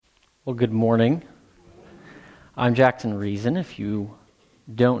Well, good morning. I'm Jackson Reason. If you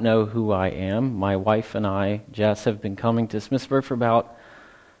don't know who I am, my wife and I, Jess, have been coming to Smithsburg for about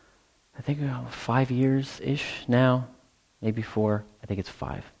 5 years-ish now, maybe 4. I think it's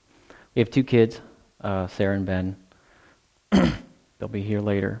 5. We have 2 kids, Sarah and Ben. They'll be here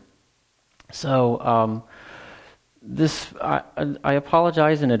later. So I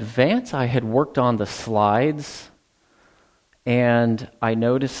apologize in advance. I had worked on the slides, and I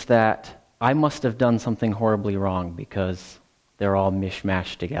noticed that I must have done something horribly wrong because they're all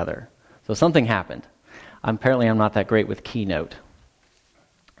mishmashed together. So something happened. Apparently I'm not that great with Keynote.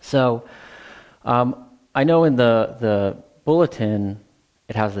 So I know in the bulletin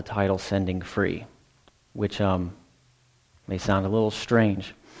it has the title Sending Free, which may sound a little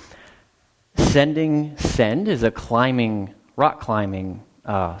strange. Send is a rock climbing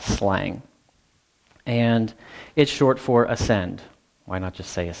slang. And it's short for ascend. Why not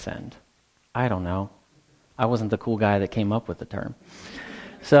just say ascend? I don't know. I wasn't the cool guy that came up with the term.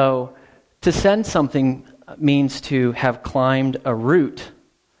 So to send something means to have climbed a route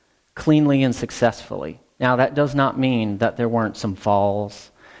cleanly and successfully. Now that does not mean that there weren't some falls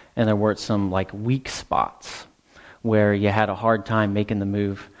and there weren't some weak spots where you had a hard time making the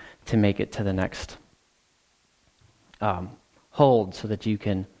move to make it to the next hold so that you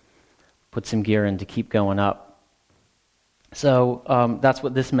can put some gear in to keep going up. So that's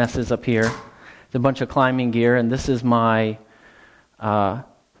what this mess is up here. It's a bunch of climbing gear, and this is my, I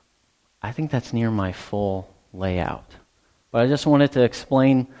think that's near my full layout. But I just wanted to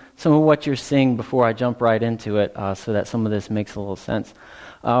explain some of what you're seeing before I jump right into it so that some of this makes a little sense.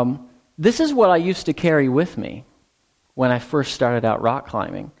 This is what I used to carry with me when I first started out rock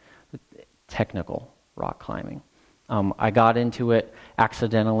climbing, technical rock climbing. I got into it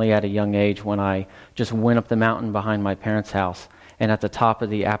accidentally at a young age when I just went up the mountain behind my parents' house, and at the top of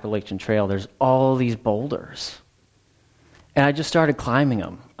the Appalachian Trail, there's all these boulders. And I just started climbing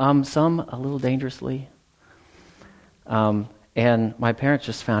them, some a little dangerously. And my parents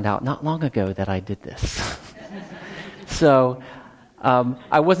just found out not long ago that I did this. So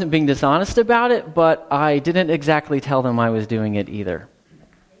I wasn't being dishonest about it, but I didn't exactly tell them I was doing it either.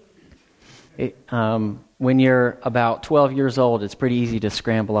 When you're about 12 years old, it's pretty easy to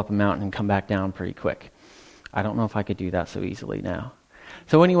scramble up a mountain and come back down pretty quick. I don't know if I could do that so easily now.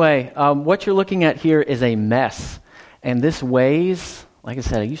 So anyway, what you're looking at here is a mess. And this weighs, like I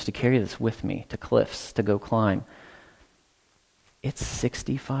said, I used to carry this with me to cliffs to go climb. It's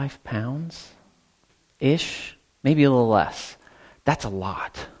 65 pounds-ish, maybe a little less. That's a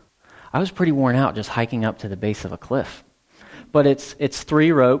lot. I was pretty worn out just hiking up to the base of a cliff. But it's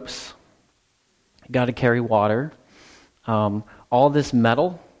 3 ropes. Got to carry water. All this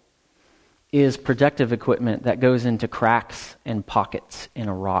metal is protective equipment that goes into cracks and pockets in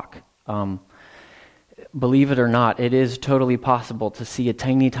a rock. Believe it or not, it is totally possible to see a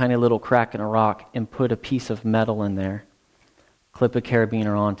tiny, tiny little crack in a rock and put a piece of metal in there, clip a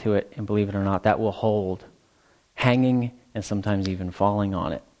carabiner onto it, and believe it or not, that will hold, hanging and sometimes even falling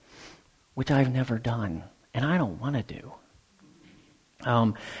on it, which I've never done, and I don't want to do.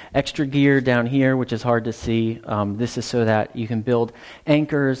 Extra gear down here, which is hard to see. This is so that you can build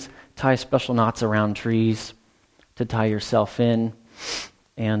anchors, tie special knots around trees to tie yourself in,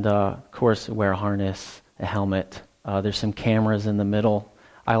 and of course wear a harness, a helmet. There's some cameras in the middle.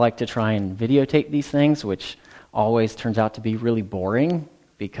 I like to try and videotape these things, which always turns out to be really boring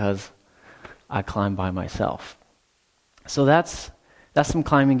because I climb by myself. So that's some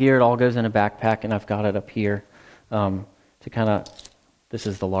climbing gear. It all goes in a backpack, and I've got it up here to kind of. This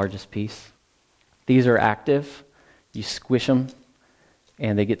is the largest piece. These are active. You squish them,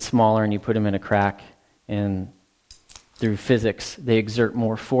 and they get smaller, and you put them in a crack. And through physics, they exert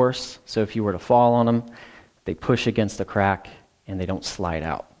more force. So if you were to fall on them, they push against the crack, and they don't slide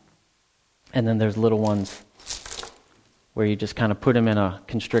out. And then there's little ones where you just kind of put them in a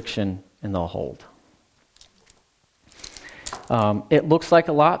constriction, and they'll hold. It looks like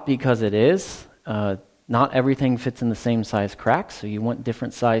a lot because it is. Not everything fits in the same size cracks, so you want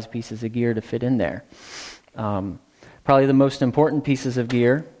different size pieces of gear to fit in there. Probably the most important pieces of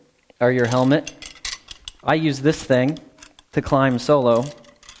gear are your helmet. I use this thing to climb solo.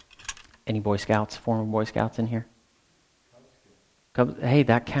 Any Boy Scouts, former Boy Scouts in here? Hey,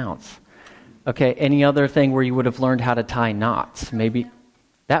 that counts. Okay, any other thing where you would have learned how to tie knots? Maybe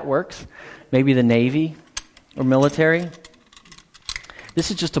that works. Maybe the Navy or military.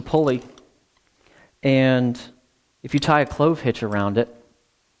 This is just a pulley. And if you tie a clove hitch around it,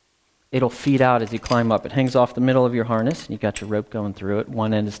 it'll feed out as you climb up. It hangs off the middle of your harness, and you've got your rope going through it.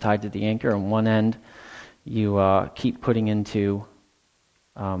 One end is tied to the anchor, and one end you keep putting into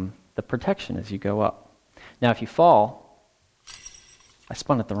the protection as you go up. Now, if you fall, I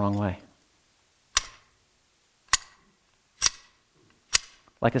spun it the wrong way.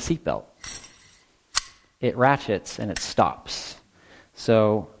 Like a seatbelt. It ratchets and it stops.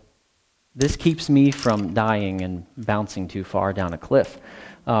 So this keeps me from dying and bouncing too far down a cliff.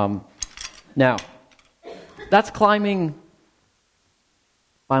 Now, that's climbing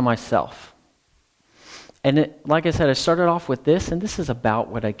by myself. And like I said, I started off with this, and this is about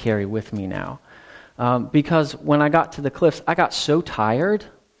what I carry with me now. Because when I got to the cliffs, I got so tired,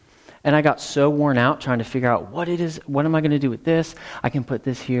 and I got so worn out trying to figure out what am I going to do with this? I can put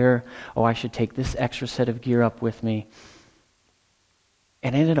this here. Oh, I should take this extra set of gear up with me.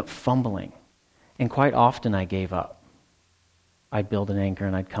 And I ended up fumbling. And quite often I gave up. I'd build an anchor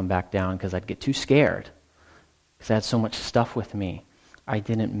and I'd come back down because I'd get too scared. Because I had so much stuff with me. I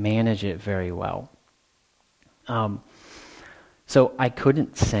didn't manage it very well. So I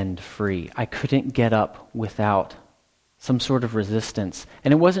couldn't send free. I couldn't get up without some sort of resistance.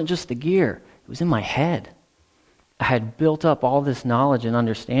 And it wasn't just the gear. It was in my head. I had built up all this knowledge and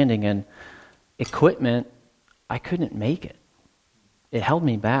understanding and equipment. I couldn't make it. It held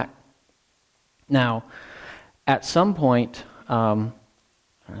me back. Now, at some point, I'm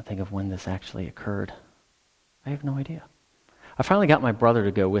trying to think of when this actually occurred. I have no idea. I finally got my brother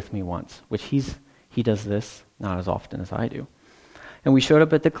to go with me once, which he does this not as often as I do. And we showed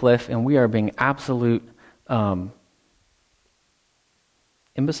up at the cliff, and we are being absolute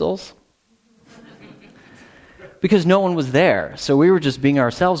imbeciles. Because no one was there, so we were just being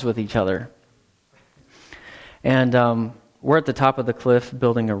ourselves with each other. And we're at the top of the cliff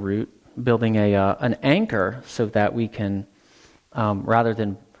building an anchor so that we can, rather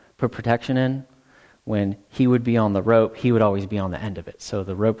than put protection in, when he would be on the rope, he would always be on the end of it. So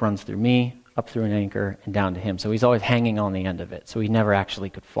the rope runs through me, up through an anchor, and down to him. So he's always hanging on the end of it, so he never actually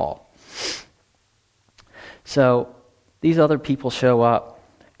could fall. So these other people show up,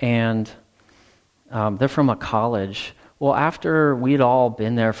 and they're from a college. Well, after we'd all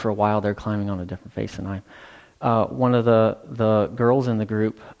been there for a while, they're climbing on a different face than I. One of the girls in the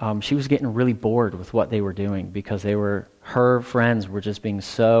group, she was getting really bored with what they were doing because her friends were just being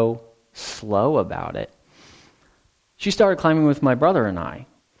so slow about it. She started climbing with my brother and I,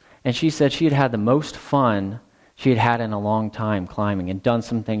 and she said she had had the most fun she had had in a long time climbing and done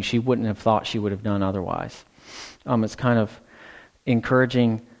some things she wouldn't have thought she would have done otherwise. It's kind of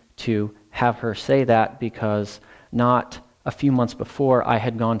encouraging to have her say that because not a few months before, I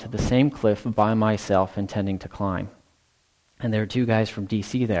had gone to the same cliff by myself intending to climb. And there were two guys from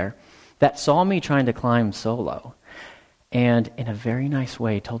DC there that saw me trying to climb solo and in a very nice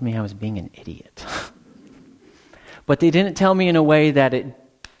way told me I was being an idiot. But they didn't tell me in a way that it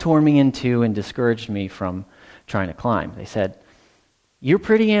tore me into and discouraged me from trying to climb. They said, "You're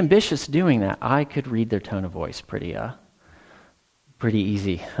pretty ambitious doing that." I could read their tone of voice pretty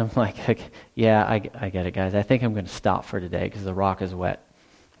easy. I'm like, yeah, I get it, guys. I think I'm going to stop for today because the rock is wet.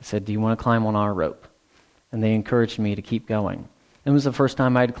 I said, "Do you want to climb on our rope?" And they encouraged me to keep going. It was the first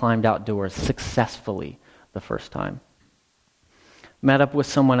time I'd climbed outdoors successfully the first time. Met up with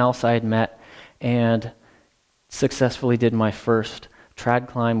someone else I had met and successfully did my first trad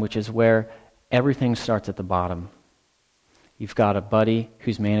climb, which is where everything starts at the bottom. You've got a buddy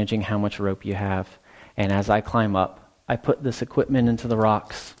who's managing how much rope you have, and as I climb up, I put this equipment into the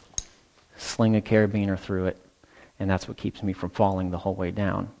rocks, sling a carabiner through it, and that's what keeps me from falling the whole way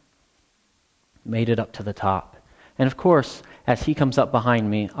down. Made it up to the top. And of course, as he comes up behind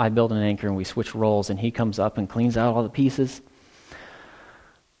me, I build an anchor and we switch roles, and he comes up and cleans out all the pieces.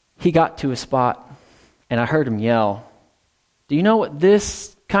 He got to a spot, and I heard him yell, "Do you know what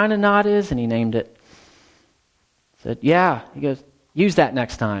this kind of knot is?" And he named it. I said, "Yeah." He goes, "Use that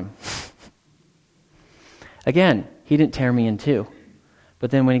next time." Again, he didn't tear me in two. But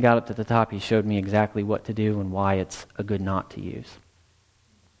then when he got up to the top, he showed me exactly what to do and why it's a good knot to use.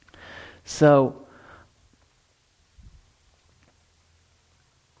 So,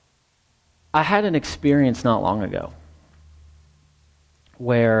 I had an experience not long ago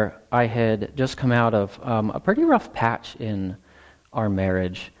where I had just come out of a pretty rough patch in our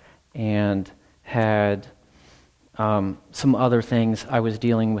marriage and had some other things I was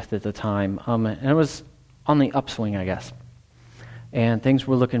dealing with at the time. And it was on the upswing, I guess. And things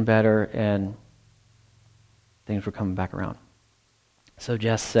were looking better and things were coming back around. So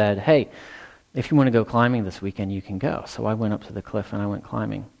Jess said, "Hey, if you want to go climbing this weekend, you can go." So I went up to the cliff and I went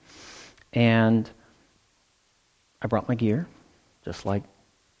climbing. And I brought my gear, just like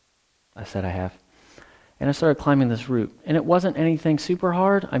I said I have. And I started climbing this route. And it wasn't anything super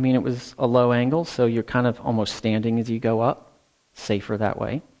hard. I mean, it was a low angle, so you're kind of almost standing as you go up. safer that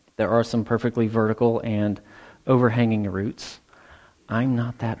way. There are some perfectly vertical and overhanging roots. I'm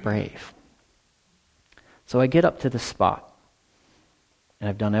not that brave. So I get up to the spot, and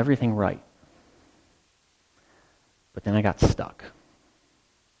I've done everything right. But then I got stuck.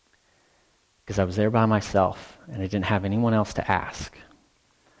 Because I was there by myself, and I didn't have anyone else to ask.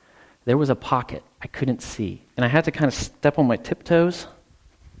 There was a pocket I couldn't see, and I had to kind of step on my tiptoes,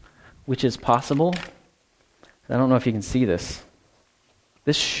 which is possible. I don't know if you can see this.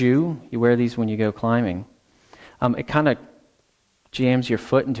 This shoe, you wear these when you go climbing, it kind of jams your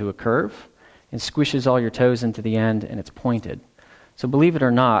foot into a curve and squishes all your toes into the end, and it's pointed. So believe it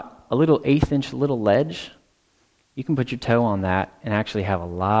or not, a little 1/8-inch little ledge, you can put your toe on that and actually have a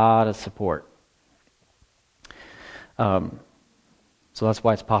lot of support. So that's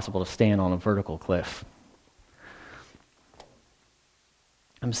why it's possible to stand on a vertical cliff.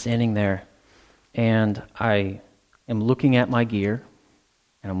 I'm standing there, and I am looking at my gear,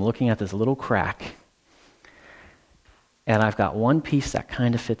 and I'm looking at this little crack, and I've got one piece that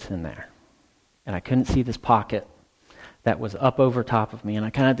kind of fits in there. And I couldn't see this pocket that was up over top of me, and I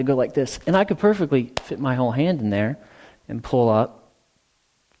kind of had to go like this. And I could perfectly fit my whole hand in there and pull up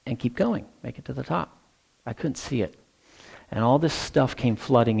and keep going, make it to the top. I couldn't see it. And all this stuff came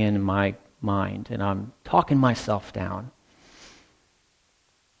flooding in my mind, and I'm talking myself down.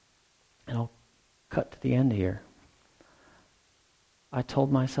 And I'll cut to the end here. I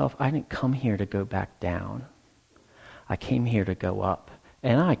told myself I didn't come here to go back down. I came here to go up.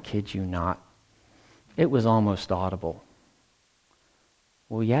 And I kid you not, it was almost audible.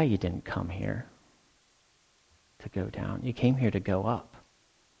 Well, yeah, you didn't come here to go down. You came here to go up.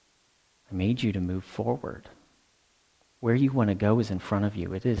 I made you to move forward. Where you want to go is in front of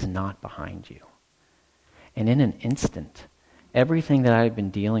you. It is not behind you. And in an instant, everything that I had been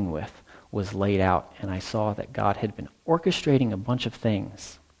dealing with was laid out, and I saw that God had been orchestrating a bunch of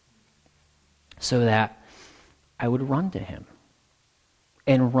things so that I would run to him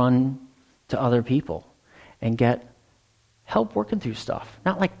and run to other people and get help working through stuff.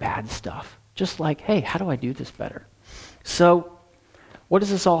 Not like bad stuff, just like, hey, how do I do this better? So what does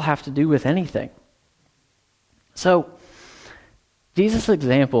this all have to do with anything? So Jesus'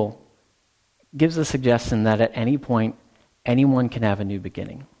 example gives the suggestion that at any point, anyone can have a new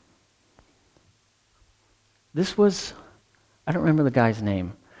beginning. This was, I don't remember the guy's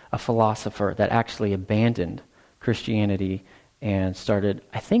name, a philosopher that actually abandoned Christianity and started,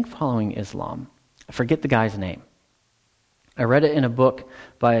 I think, following Islam. I forget the guy's name. I read it in a book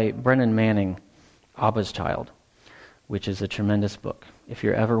by Brennan Manning, Abba's Child, which is a tremendous book, if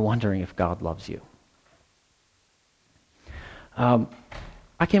you're ever wondering if God loves you.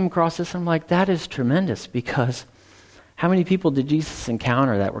 I came across this, and I'm like, that is tremendous, because how many people did Jesus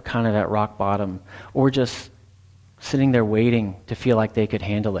encounter that were kind of at rock bottom, or just sitting there waiting to feel like they could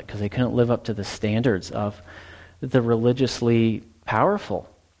handle it because they couldn't live up to the standards of the religiously powerful?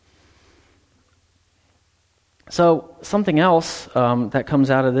 So something else that comes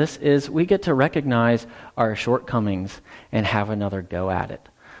out of this is we get to recognize our shortcomings and have another go at it.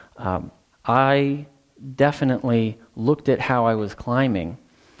 I definitely looked at how I was climbing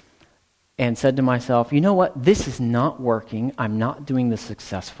and said to myself, you know what, this is not working. I'm not doing this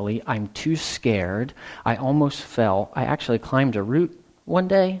successfully. I'm too scared. I almost fell. I actually climbed a root one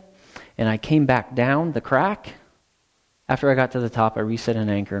day, and I came back down the crack. After I got to the top, I reset an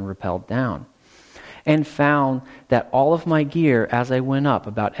anchor and rappelled down, and found that all of my gear, as I went up,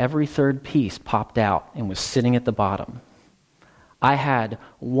 about every third piece popped out and was sitting at the bottom. I had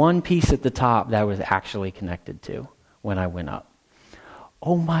one piece at the top that I was actually connected to when I went up.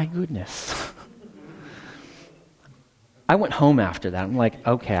 Oh my goodness. I went home after that. I'm like,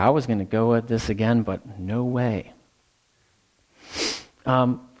 okay, I was going to go at this again, but no way.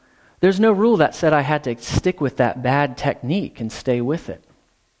 There's no rule that said I had to stick with that bad technique and stay with it.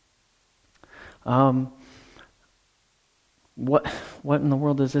 What in the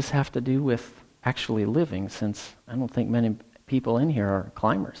world does this have to do with actually living, since I don't think many people in here are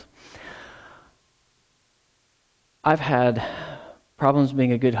climbers? I've had problems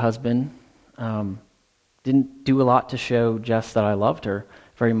being a good husband. Didn't do a lot to show Jess that I loved her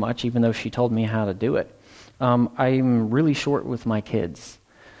very much, even though she told me how to do it. I'm really short with my kids.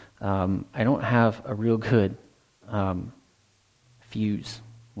 I don't have a real good fuse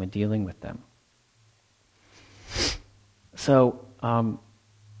when dealing with them. So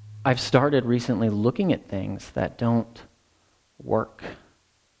I've started recently looking at things that don't work.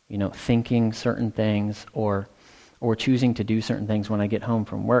 Thinking certain things or choosing to do certain things when I get home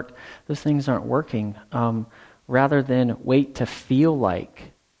from work. Those things aren't working. Rather than wait to feel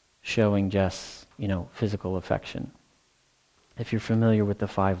like showing Jess, physical affection. if you're familiar with the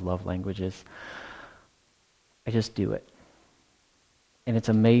 5 love languages. I just do it. And it's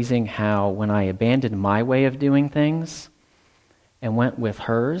amazing how when I abandoned my way of doing things and went with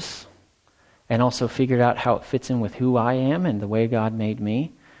hers, and also figured out how it fits in with who I am and the way God made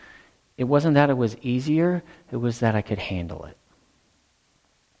me, it wasn't that it was easier, it was that I could handle it.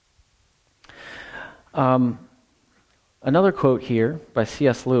 Another quote here by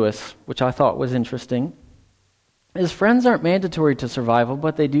C.S. Lewis, which I thought was interesting, is friends aren't mandatory to survival,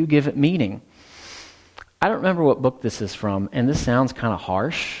 but they do give it meaning. I don't remember what book this is from, and this sounds kind of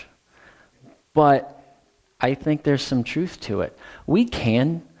harsh, but I think there's some truth to it. We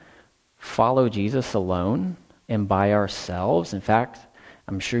can follow Jesus alone and by ourselves. In fact,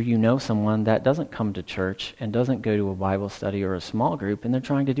 I'm sure you know someone that doesn't come to church and doesn't go to a Bible study or a small group, and they're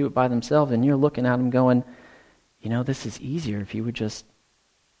trying to do it by themselves, and you're looking at them going, this is easier if you would just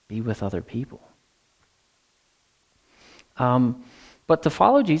be with other people. But to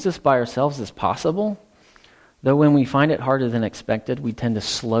follow Jesus by ourselves is possible, though when we find it harder than expected, we tend to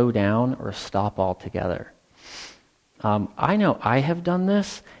slow down or stop altogether. I know I have done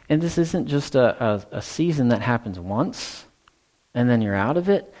this, and this isn't just a season that happens once and then you're out of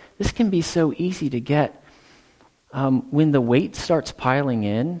it. This can be so easy to get when the weight starts piling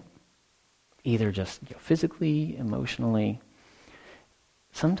in, either just physically, emotionally.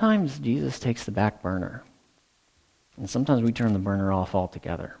 Sometimes Jesus takes the back burner, and sometimes we turn the burner off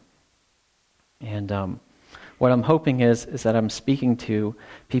altogether. And what I'm hoping is that I'm speaking to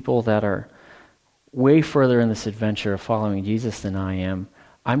people that are way further in this adventure of following Jesus than I am.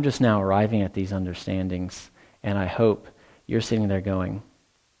 I'm just now arriving at these understandings, and I hope you're sitting there going,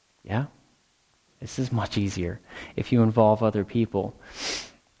 yeah, this is much easier if you involve other people.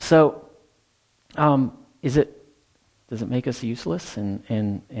 So, does it make us useless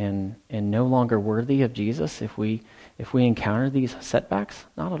and no longer worthy of Jesus if we encounter these setbacks?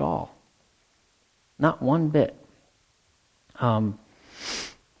 Not at all. Not one bit.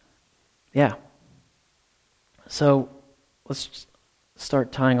 Yeah. So let's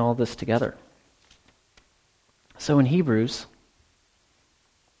start tying all this together. So in Hebrews,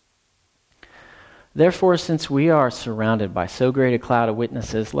 therefore, since we are surrounded by so great a cloud of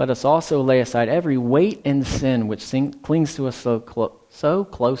witnesses, let us also lay aside every weight and sin which clings to us so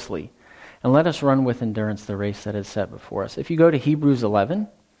closely, and let us run with endurance the race that is set before us. If you go to Hebrews 11,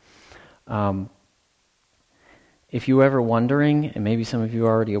 if you're ever wondering, and maybe some of you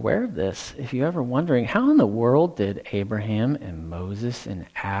are already aware of this, if you're ever wondering, how in the world did Abraham and Moses and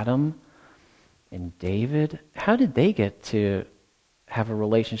Adam and David, how did they get to have a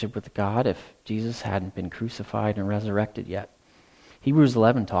relationship with God if Jesus hadn't been crucified and resurrected yet? Hebrews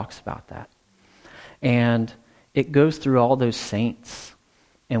 11 talks about that. And it goes through all those saints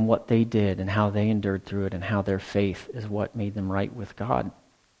and what they did and how they endured through it and how their faith is what made them right with God.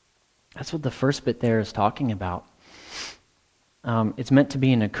 That's what the first bit there is talking about. It's meant to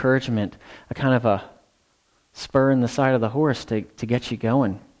be an encouragement, a kind of a spur in the side of the horse to get you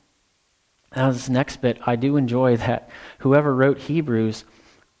going. Now this next bit, I do enjoy that whoever wrote Hebrews,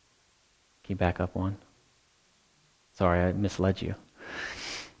 can you back up one? Sorry, I misled you.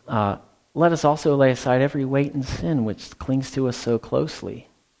 Let us also lay aside every weight and sin which clings to us so closely.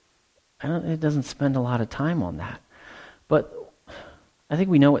 It doesn't spend a lot of time on that. But I think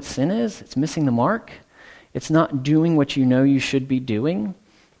we know what sin is. It's missing the mark. It's not doing what you know you should be doing.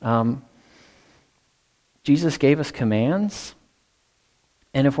 Jesus gave us commands.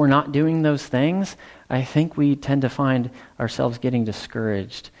 And if we're not doing those things, I think we tend to find ourselves getting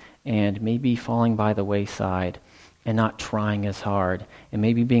discouraged and maybe falling by the wayside and not trying as hard and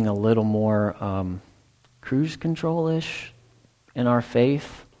maybe being a little more cruise control-ish in our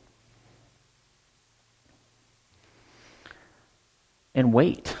faith. And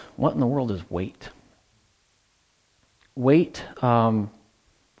weight. What in the world is weight? Weight,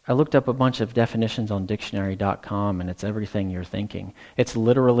 I looked up a bunch of definitions on dictionary.com, and it's everything you're thinking. It's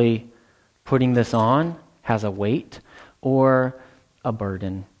literally putting this on has a weight or a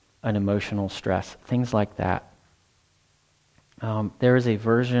burden, an emotional stress, things like that. There is a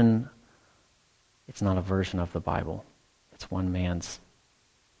version, it's not a version of the Bible. It's one man's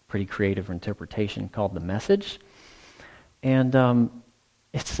pretty creative interpretation called The Message. And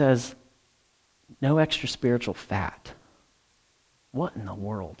it says, no extra spiritual fat. What in the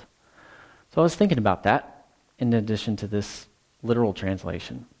world? So I was thinking about that in addition to this literal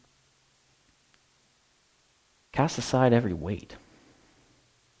translation. Cast aside every weight.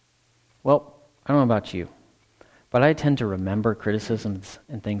 Well, I don't know about you, but I tend to remember criticisms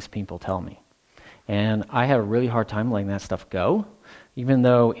and things people tell me. And I have a really hard time letting that stuff go, even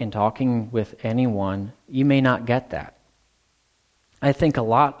though in talking with anyone, you may not get that. I think a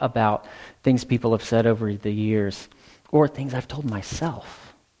lot about things people have said over the years, or things I've told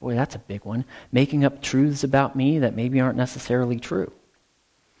myself. Boy, that's a big one. Making up truths about me that maybe aren't necessarily true.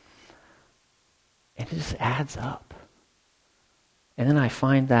 And it just adds up. And then I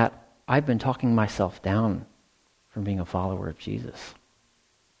find that I've been talking myself down from being a follower of Jesus.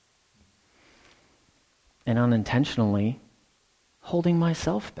 And unintentionally holding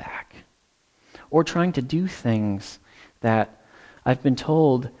myself back. Or trying to do things that I've been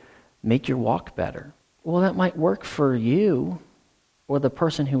told make your walk better. Well, that might work for you or the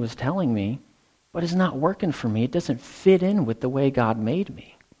person who was telling me, but it's not working for me. It doesn't fit in with the way God made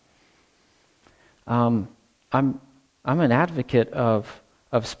me. I'm an advocate of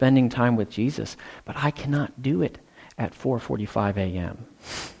spending time with Jesus, but I cannot do it at 4:45 a.m.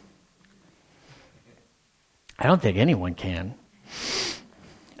 I don't think anyone can.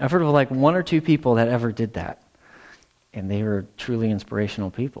 I've heard of like one or two people that ever did that, and they were truly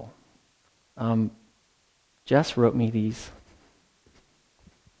inspirational people. Jess wrote me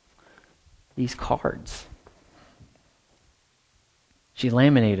these cards. She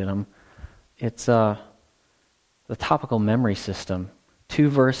laminated them. It's the topical memory system. 2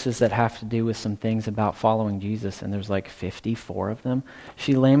 verses that have to do with some things about following Jesus, and there's like 54 of them.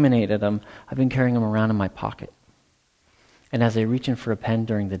 She laminated them. I've been carrying them around in my pocket. And as I reach in for a pen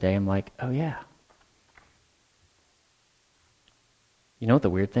during the day, I'm like, oh yeah. You know what the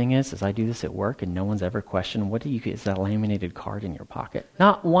weird thing is I do this at work and no one's ever questioned, is that laminated card in your pocket?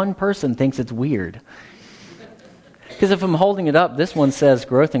 Not one person thinks it's weird. Because if I'm holding it up, this one says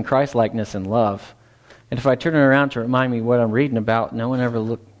growth in Christ-likeness and love. And if I turn it around to remind me what I'm reading about, no one ever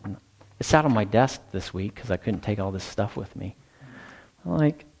looked. It sat on my desk this week because I couldn't take all this stuff with me. I'm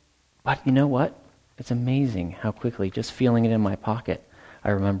like, but you know what? It's amazing how quickly, just feeling it in my pocket, I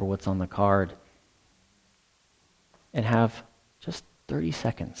remember what's on the card. And have just 30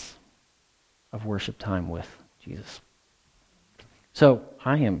 seconds of worship time with Jesus. So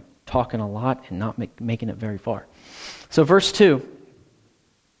I am talking a lot and not making it very far. So verse 2.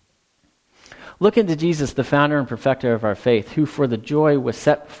 Look into Jesus, the founder and perfecter of our faith, who for the joy was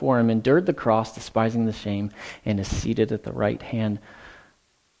set before him endured the cross, despising the shame, and is seated at the right hand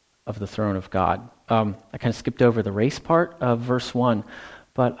of the throne of God. I kind of skipped over the race part of verse 1,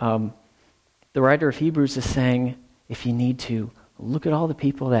 but the writer of Hebrews is saying, if you need to, look at all the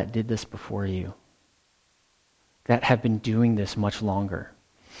people that did this before you, that have been doing this much longer.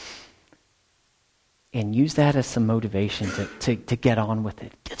 And use that as some motivation to get on with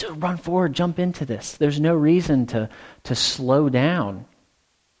it. Just run forward, jump into this. There's no reason to slow down.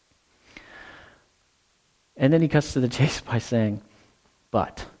 And then he cuts to the chase by saying,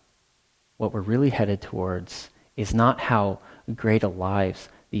 but what we're really headed towards is not how great a lives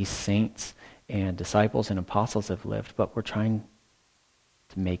these saints and disciples and apostles have lived, but we're trying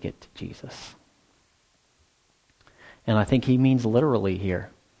to make it to Jesus. And I think he means literally here.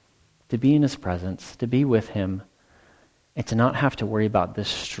 To be in his presence, to be with him, and to not have to worry about this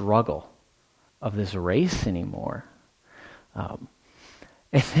struggle of this race anymore.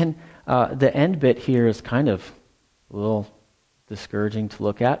 And then the end bit here is kind of a little discouraging to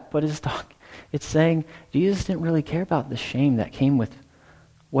look at, but it's saying Jesus didn't really care about the shame that came with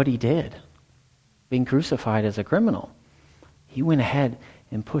what he did, being crucified as a criminal. He went ahead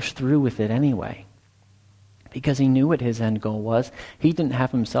and pushed through with it anyway. Because he knew what his end goal was. He didn't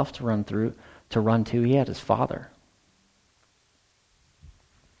have himself to run to. He had his Father.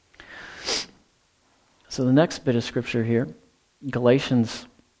 So the next bit of scripture here, Galatians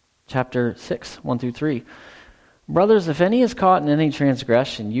chapter 6, 1 through 3. Brothers, if any is caught in any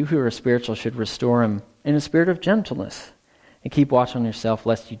transgression, you who are spiritual should restore him in a spirit of gentleness. And keep watch on yourself,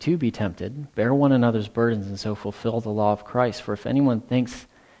 lest you too be tempted. Bear one another's burdens, and so fulfill the law of Christ. For if anyone thinks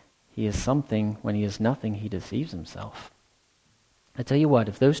he is something when he is nothing, he deceives himself. I tell you what,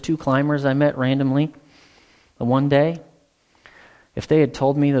 if those 2 climbers I met randomly the one day, if they had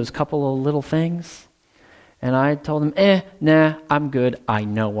told me those couple of little things, and I told them, nah, I'm good. I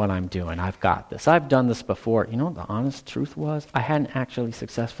know what I'm doing. I've got this. I've done this before. You know what the honest truth was? I hadn't actually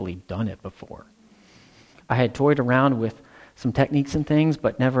successfully done it before. I had toyed around with some techniques and things,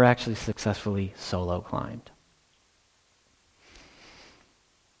 but never actually successfully solo climbed.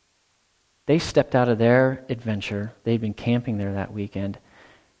 They stepped out of their adventure. They'd been camping there that weekend,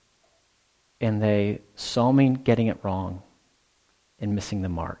 and they saw me getting it wrong and missing the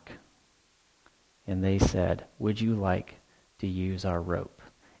mark. And they said, would you like to use our rope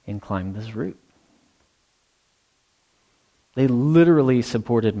and climb this route? They literally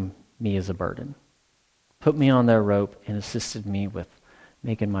supported me as a burden, put me on their rope, and assisted me with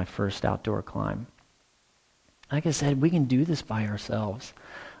making my first outdoor climb. Like I said, we can do this by ourselves.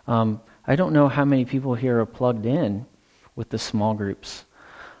 I don't know how many people here are plugged in with the small groups,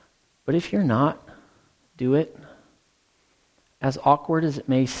 but if you're not, do it. As awkward as it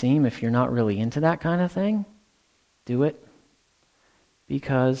may seem, if you're not really into that kind of thing, do it.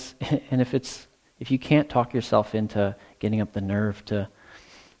 Because, and if you can't talk yourself into getting up the nerve to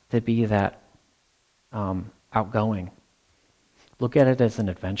be that outgoing, look at it as an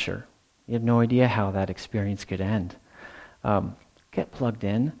adventure. You have no idea how that experience could end. Get plugged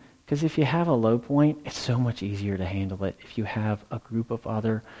in, because if you have a low point, it's so much easier to handle it if you have a group of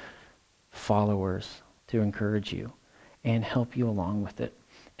other followers to encourage you and help you along with it.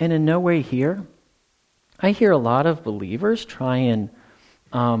 And in no way here, I hear a lot of believers try and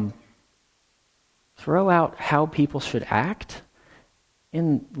throw out how people should act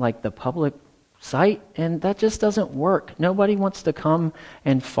in like the public sight, and that just doesn't work. Nobody wants to come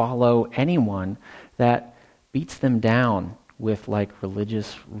and follow anyone that beats them down with like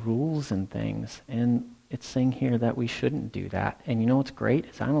religious rules and things. And it's saying here that we shouldn't do that. And you know what's great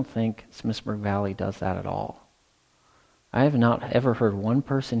is I don't think Smithsburg Valley does that at all. I have not ever heard one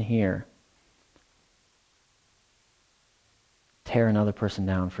person here tear another person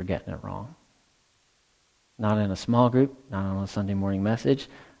down for getting it wrong. Not in a small group, not on a Sunday morning message,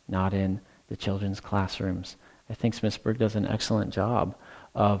 not in the children's classrooms. I think Smithsburg does an excellent job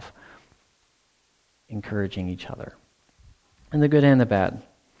of encouraging each other, and the good and the bad.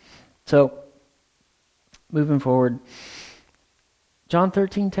 So, moving forward, John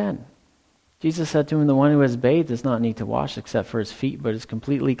 13:10. Jesus said to him, "The one who has bathed does not need to wash except for his feet, but is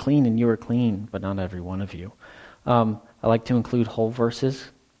completely clean, and you are clean, but not every one of you." I like to include whole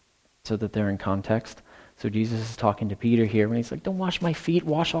verses so that they're in context. So Jesus is talking to Peter here, and he's like, "Don't wash my feet,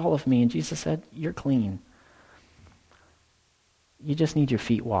 wash all of me." And Jesus said, "You're clean. You just need your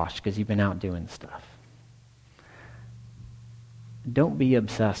feet washed because you've been out doing stuff." Don't be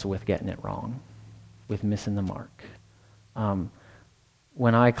obsessed with getting it wrong, with missing the mark.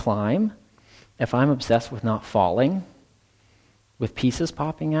 When I climb, if I'm obsessed with not falling, with pieces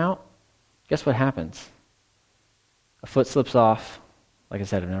popping out, guess what happens? A foot slips off. Like I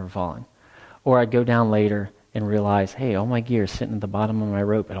said, I've never fallen. Or I'd go down later and realize, hey, all my gear is sitting at the bottom of my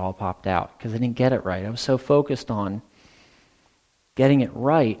rope, it all popped out because I didn't get it right. I was so focused on getting it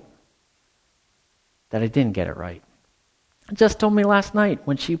right that I didn't get it right. Just told me last night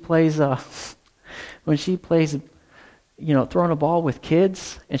when she plays, throwing a ball with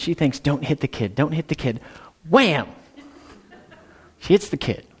kids, and she thinks, don't hit the kid. Wham! She hits the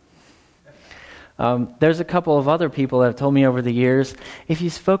kid. There's a couple of other people that have told me over the years, if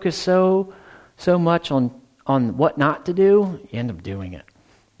you focus so much on what not to do, you end up doing it.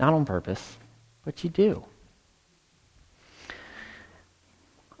 Not on purpose, but you do.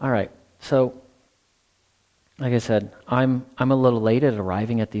 All right, so like I said, I'm a little late at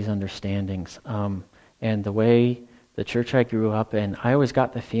arriving at these understandings. And the way the church I grew up in, I always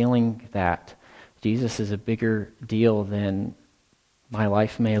got the feeling that Jesus is a bigger deal than my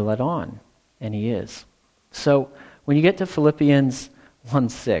life may let on, and he is. So when you get to Philippians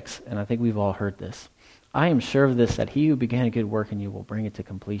 1:6, and I think we've all heard this, I am sure of this, that he who began a good work in you will bring it to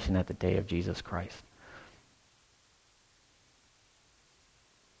completion at the day of Jesus Christ.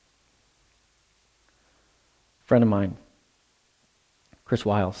 A friend of mine, Chris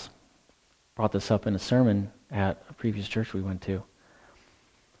Wiles, brought this up in a sermon at a previous church we went to.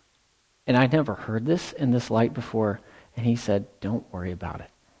 And I'd never heard this in this light before, and he said, don't worry about it.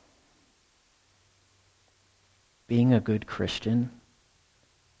 Being a good Christian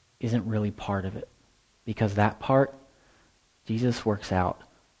isn't really part of it, because that part, Jesus works out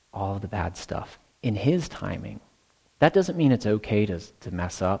all of the bad stuff in his timing. That doesn't mean it's okay to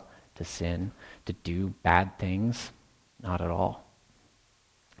mess up, to sin, to do bad things. Not at all.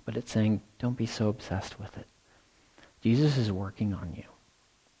 But it's saying, don't be so obsessed with it. Jesus is working on you.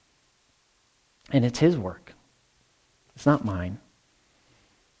 And it's his work. It's not mine.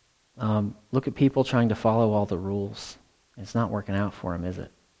 Look at people trying to follow all the rules. It's not working out for them, is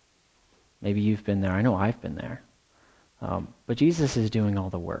it? Maybe you've been there. I know I've been there. But Jesus is doing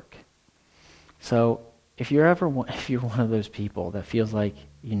all the work. So if you're one of those people that feels like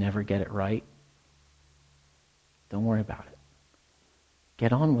you never get it right, don't worry about it.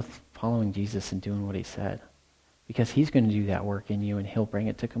 Get on with following Jesus and doing what he said, because he's going to do that work in you and he'll bring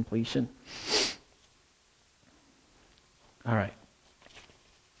it to completion. All right.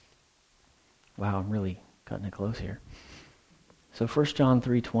 Wow, I'm really cutting it close here. So 1 John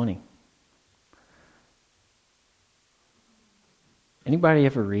 3:20. Anybody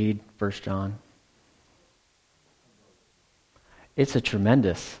ever read 1 John? It's a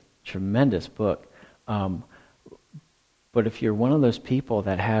tremendous, tremendous book. But if you're one of those people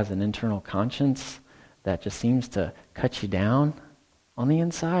that has an internal conscience that just seems to cut you down on the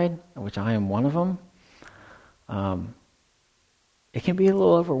inside, which I am one of them, it can be a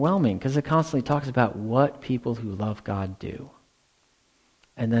little overwhelming because it constantly talks about what people who love God do.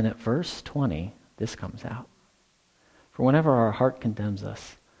 And then at verse 20, this comes out. For whenever our heart condemns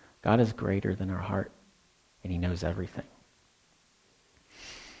us, God is greater than our heart, and he knows everything.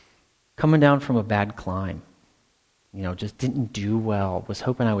 Coming down from a bad climb, just didn't do well, was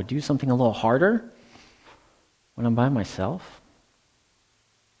hoping I would do something a little harder. When I'm by myself,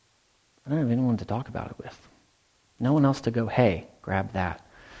 I don't have anyone to talk about it with. No one else to go, hey, grab that.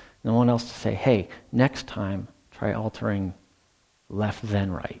 No one else to say, hey, next time try altering left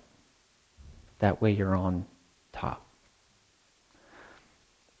then right. That way you're on top.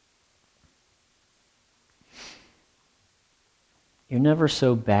 You're never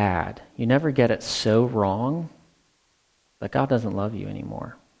so bad. You never get it so wrong that God doesn't love you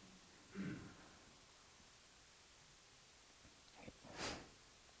anymore.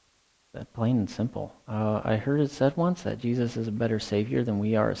 That plain and simple. I heard it said once that Jesus is a better Savior than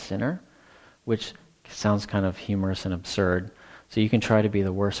we are a sinner, which sounds kind of humorous and absurd. So you can try to be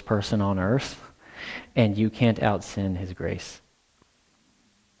the worst person on earth, and you can't out-sin his grace.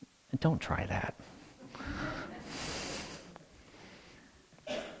 And don't try that.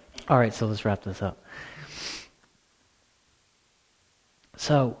 All right, so let's wrap this up.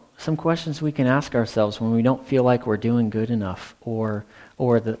 So, some questions we can ask ourselves when we don't feel like we're doing good enough, or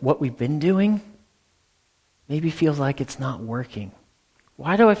what we've been doing maybe feels like it's not working.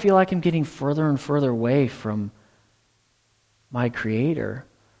 Why do I feel like I'm getting further and further away from my Creator,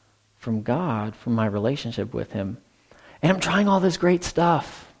 from God, from my relationship with him? And I'm trying all this great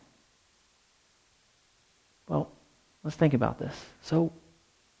stuff. Well, let's think about this. So,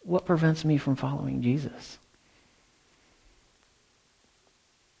 what prevents me from following Jesus?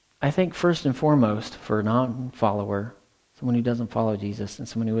 I think first and foremost, for a non-follower, someone who doesn't follow Jesus and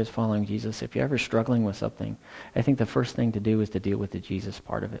someone who is following Jesus, if you're ever struggling with something, I think the first thing to do is to deal with the Jesus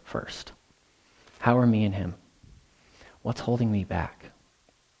part of it first. How are me and him? What's holding me back?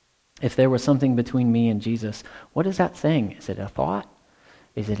 If there was something between me and Jesus, what is that thing? Is it a thought?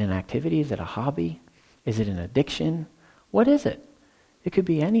 Is it an activity? Is it a hobby? Is it an addiction? What is it? It could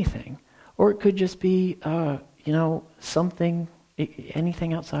be anything. Or it could just be, something,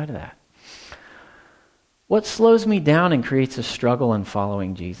 anything outside of that. What slows me down and creates a struggle in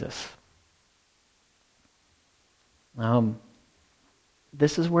following Jesus?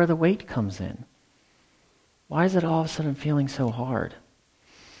 This is where the weight comes in. Why is it all of a sudden feeling so hard?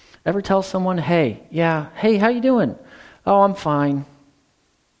 Ever tell someone, hey, how you doing? Oh, I'm fine.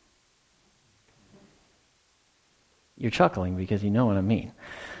 You're chuckling because you know what I mean.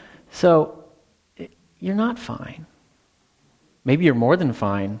 So, you're not fine. Maybe you're more than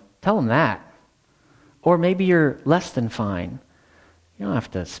fine. Tell them that. Or maybe you're less than fine. You don't have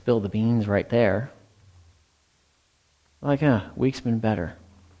to spill the beans right there. Like, week's been better.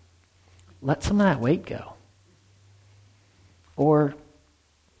 Let some of that weight go. Or,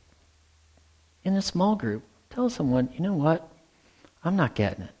 in a small group, tell someone, you know what? I'm not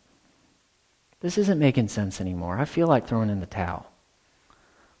getting it. This isn't making sense anymore. I feel like throwing in the towel.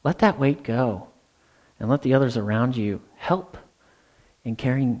 Let that weight go. And let the others around you help in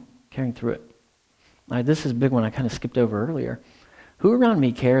carrying through it. This is a big one I kind of skipped over earlier. Who around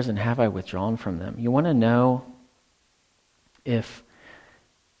me cares and have I withdrawn from them? You want to know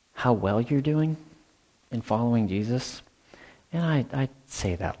how well you're doing in following Jesus? And I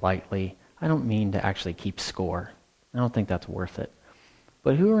say that lightly. I don't mean to actually keep score. I don't think that's worth it.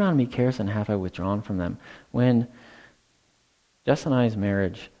 But who around me cares and have I withdrawn from them? When Jess and I's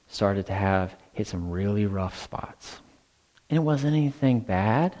marriage started to hit some really rough spots, and it wasn't anything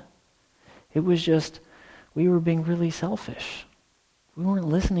bad. It was just, we were being really selfish. We weren't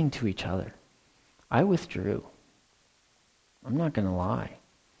listening to each other. I withdrew. I'm not going to lie.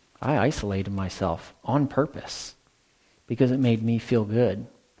 I isolated myself on purpose because it made me feel good.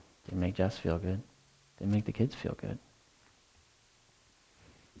 Didn't make Jess feel good. Didn't make the kids feel good.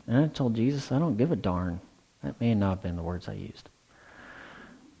 And I told Jesus, I don't give a darn. That may not have been the words I used.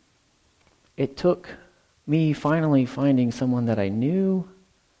 It took me finally finding someone that I knew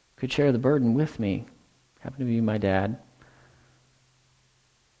could share the burden with me. Happened to be my dad.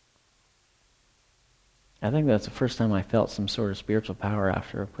 I think that's the first time I felt some sort of spiritual power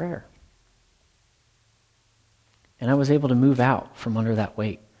after a prayer. And I was able to move out from under that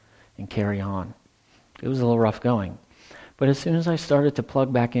weight and carry on. It was a little rough going. But as soon as I started to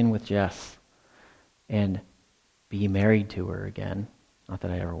plug back in with Jess and be married to her again, not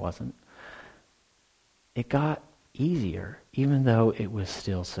that I ever wasn't, it got easier, even though it was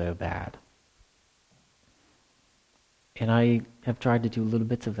still so bad. And I have tried to do little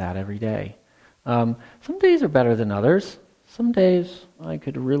bits of that every day. Some days are better than others. Some days I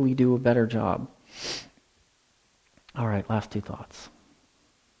could really do a better job. All right, last two thoughts.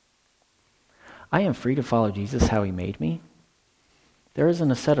 I am free to follow Jesus how he made me. There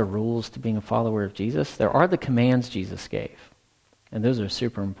isn't a set of rules to being a follower of Jesus. There are the commands Jesus gave, and those are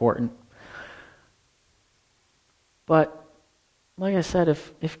super important. But like I said,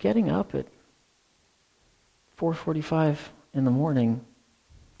 if getting up at 4:45 in the morning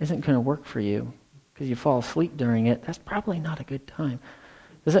isn't going to work for you because you fall asleep during it, that's probably not a good time.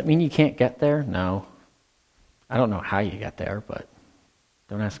 Does that mean you can't get there? No. I don't know how you get there, but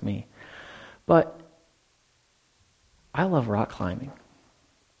don't ask me. But I love rock climbing.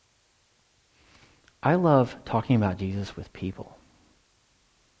 I love talking about Jesus with people.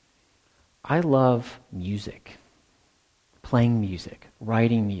 I love music, playing music,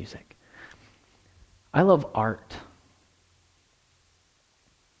 writing music. I love art.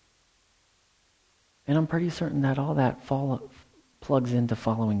 And I'm pretty certain that all that plugs into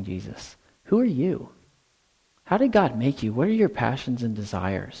following Jesus. Who are you? How did God make you? What are your passions and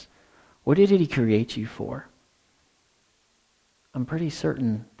desires? What did he create you for? I'm pretty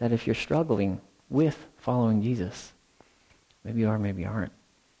certain that if you're struggling with following Jesus, maybe you are, maybe you aren't,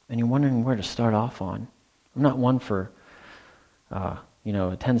 and you're wondering where to start off on. I'm not one for, a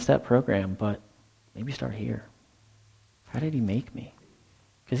 10-step program, but maybe start here. How did he make me?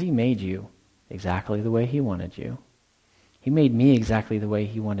 Because he made you exactly the way he wanted you. He made me exactly the way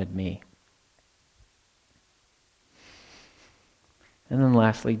he wanted me. And then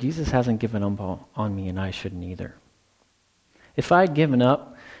lastly, Jesus hasn't given up on me, and I shouldn't either. If I'd given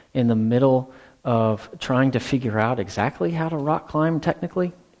up in the middle of trying to figure out exactly how to rock climb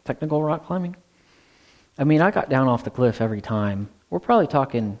technical rock climbing, I got down off the cliff every time. We're probably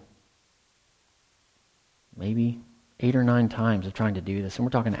talking maybe 8 or 9 times of trying to do this, and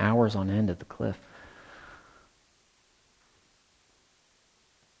we're talking hours on end at the cliff.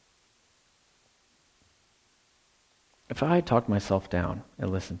 If I had talked myself down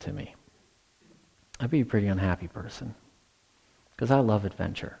and listened to me, I'd be a pretty unhappy person because I love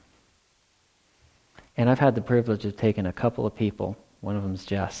adventure. And I've had the privilege of taking a couple of people, one of them's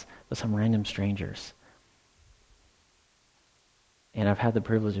Jess, but some random strangers. And I've had the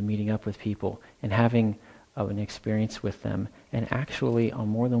privilege of meeting up with people and having an experience with them, and actually on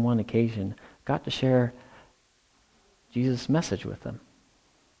more than one occasion got to share Jesus' message with them.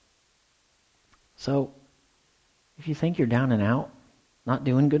 So, if you think you're down and out, not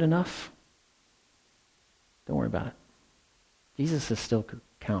doing good enough, don't worry about it. Jesus is still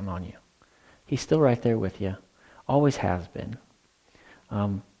counting on you. He's still right there with you. Always has been.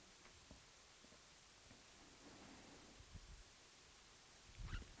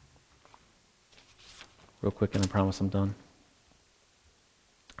 Real quick, and I promise I'm done.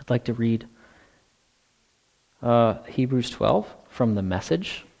 I'd like to read Hebrews 12 from the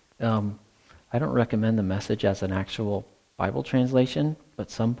Message. I don't recommend the Message as an actual Bible translation,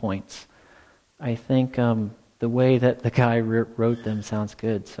 but some points. I think the way that the guy wrote them sounds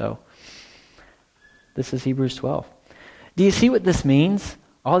good. So this is Hebrews 12. Do you see what this means?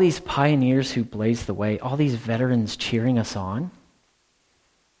 All these pioneers who blazed the way, all these veterans cheering us on.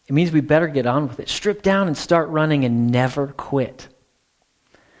 It means we better get on with it. Strip down and start running and never quit.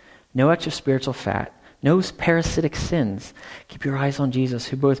 No extra spiritual fat. No parasitic sins. Keep your eyes on Jesus,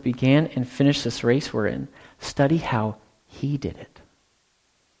 who both began and finished this race we're in. Study how he did it.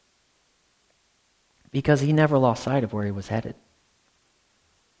 Because he never lost sight of where he was headed.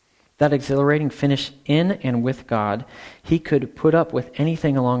 That exhilarating finish in and with God, he could put up with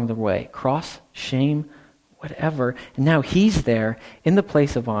anything along the way. Cross, shame, whatever. And now he's there in the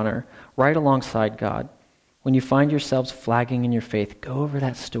place of honor, right alongside God. When you find yourselves flagging in your faith, go over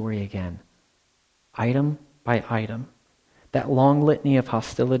that story again. Item by item. That long litany of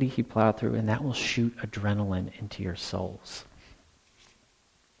hostility he plowed through, and that will shoot adrenaline into your souls.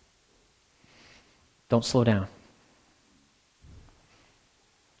 Don't slow down.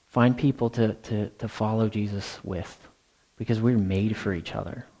 Find people to follow Jesus with, because we're made for each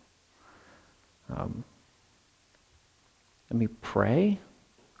other. Let me pray,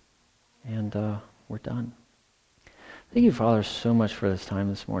 and we're done. Thank you, Father, so much for this time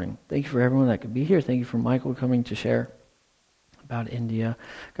this morning. Thank you for everyone that could be here. Thank you for Michael coming to share about India.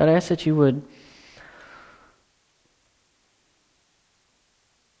 God, I ask that you would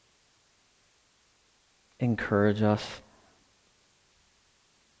encourage us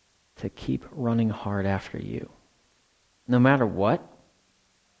to keep running hard after you. No matter what.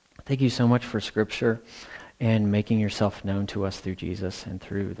 Thank you so much for Scripture and making yourself known to us through Jesus and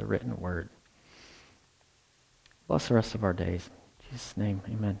through the written word. Bless the rest of our days. In Jesus' name,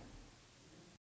 amen.